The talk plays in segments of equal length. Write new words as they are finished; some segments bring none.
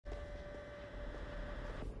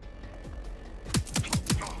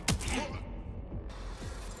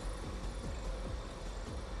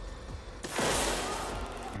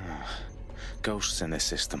ghosts in this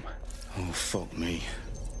system. Oh, fuck me.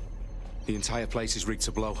 The entire place is rigged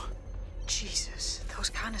to blow. Jesus, those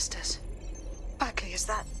canisters. Bagley, is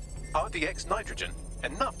that... RDX nitrogen.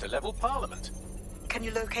 Enough to level Parliament. Can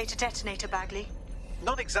you locate a detonator, Bagley?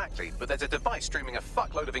 Not exactly, but there's a device streaming a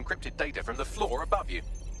fuckload of encrypted data from the floor above you.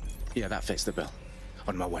 Yeah, that fits the bill.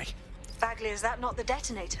 On my way. Bagley, is that not the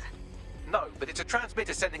detonator? No, but it's a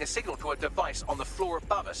transmitter sending a signal to a device on the floor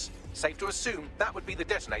above us. Safe to assume that would be the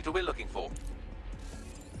detonator we're looking for.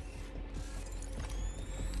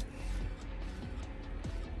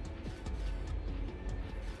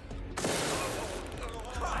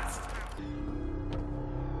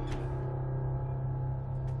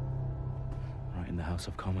 Right in the House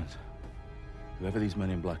of Commons. Whoever these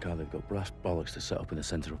men in black are, they've got brass bollocks to set up in the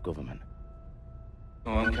centre of government.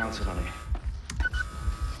 Oh, I'm counting on it.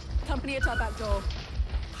 Company at our back door.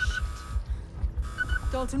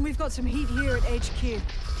 Dalton, we've got some heat here at HQ.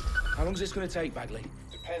 How long's this gonna take, Bagley?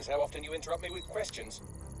 Depends how often you interrupt me with questions.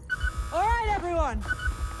 All right, everyone.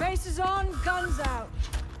 Faces on, guns out.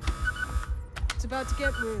 It's about to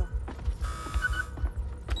get real.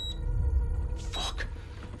 Fuck.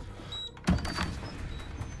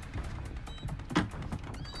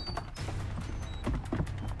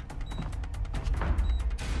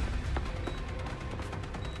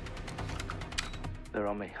 They're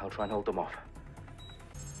on me. I'll try and hold them off.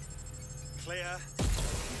 Clear.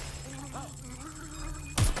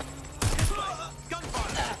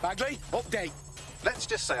 Bagley, update. Let's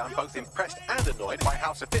just say I'm both impressed and annoyed by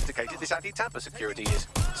how sophisticated this anti-tamper security is.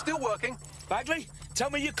 Still working. Bagley, tell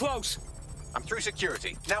me you're close. I'm through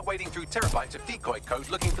security, now wading through terabytes of decoy code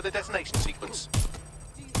looking for the detonation sequence.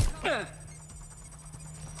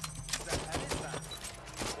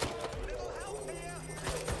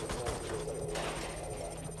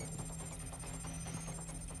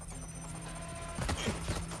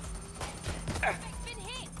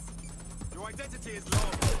 Your identity is low.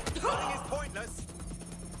 Running is pointless.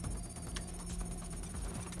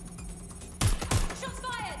 Shots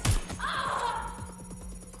fired!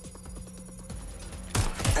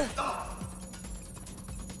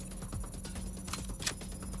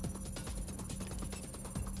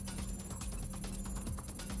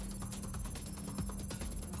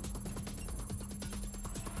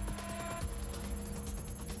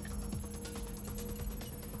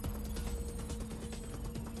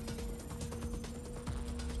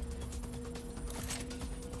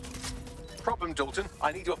 Problem, Dalton.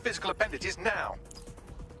 I need your physical appendages now.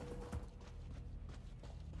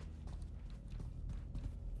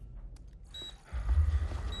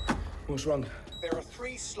 What's wrong? There are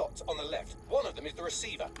 3 slots on the left. One of them is the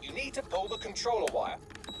receiver. You need to pull the controller wire.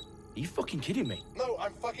 Are you fucking kidding me? No,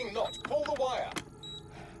 I'm fucking not. Pull the wire.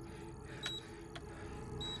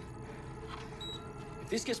 If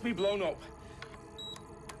this gets me blown up...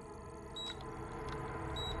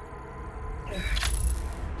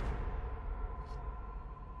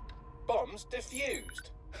 Bombs defused.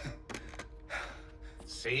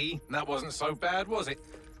 See? That wasn't so bad, was it?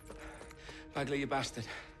 Bagley, you bastard.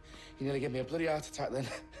 You nearly gave me a bloody heart attack then.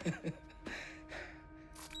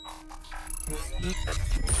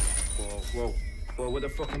 Whoa, what the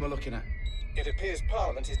fuck am I looking at? It appears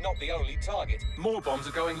Parliament is not the only target. More bombs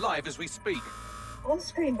are going live as we speak. On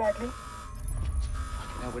screen, Bagley.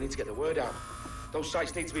 Now we need to get the word out. Those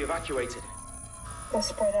sites need to be evacuated. They're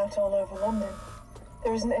spread out all over London.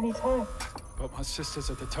 There isn't any time. But my sister's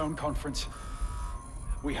at the Tone Conference.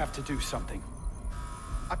 We have to do something.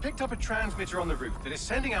 I picked up a transmitter on the roof that is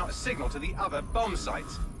sending out a signal to the other bomb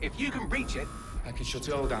sites. If you can reach it... I can shut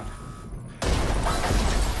it all down.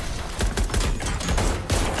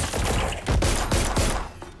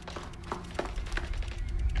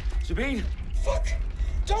 Sabine! Fuck!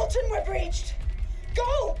 Dalton, we're breached!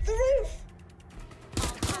 Go! The roof!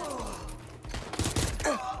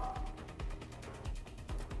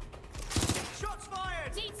 Shots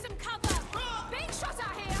fired! Need some cover! Being shot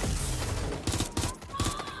out here!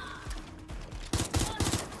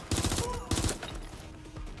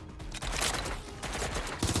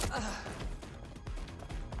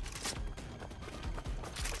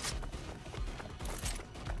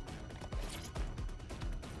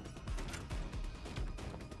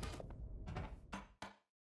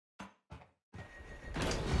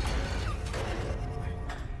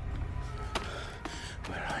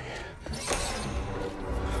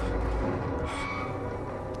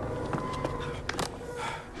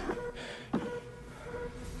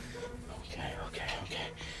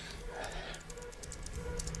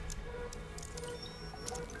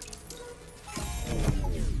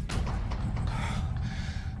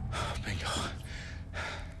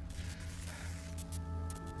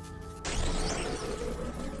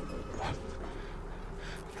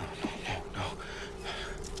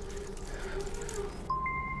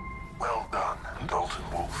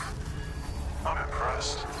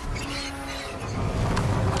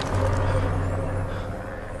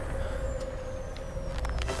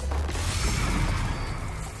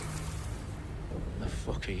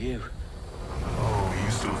 fuck are you? Oh,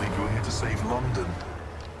 you still think you're here to save London?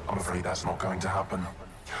 I'm afraid that's not going to happen.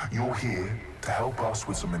 You're here to help us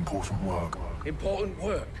with some important work. Important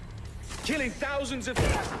work. Killing thousands of...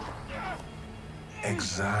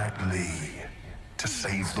 Exactly. To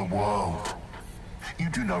save the world. You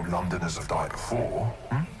do know Londoners have died before,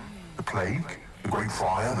 hmm? The Plague, the Great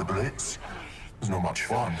Fire, the Blitz. It's not much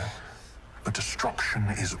fun. But destruction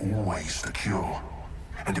is always the cure.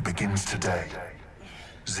 And it begins today.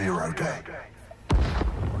 Zero Day.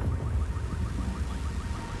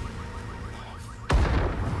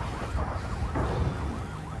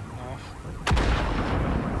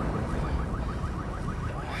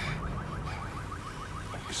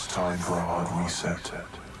 It's time for a hard reset.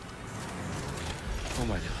 Oh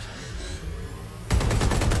my God.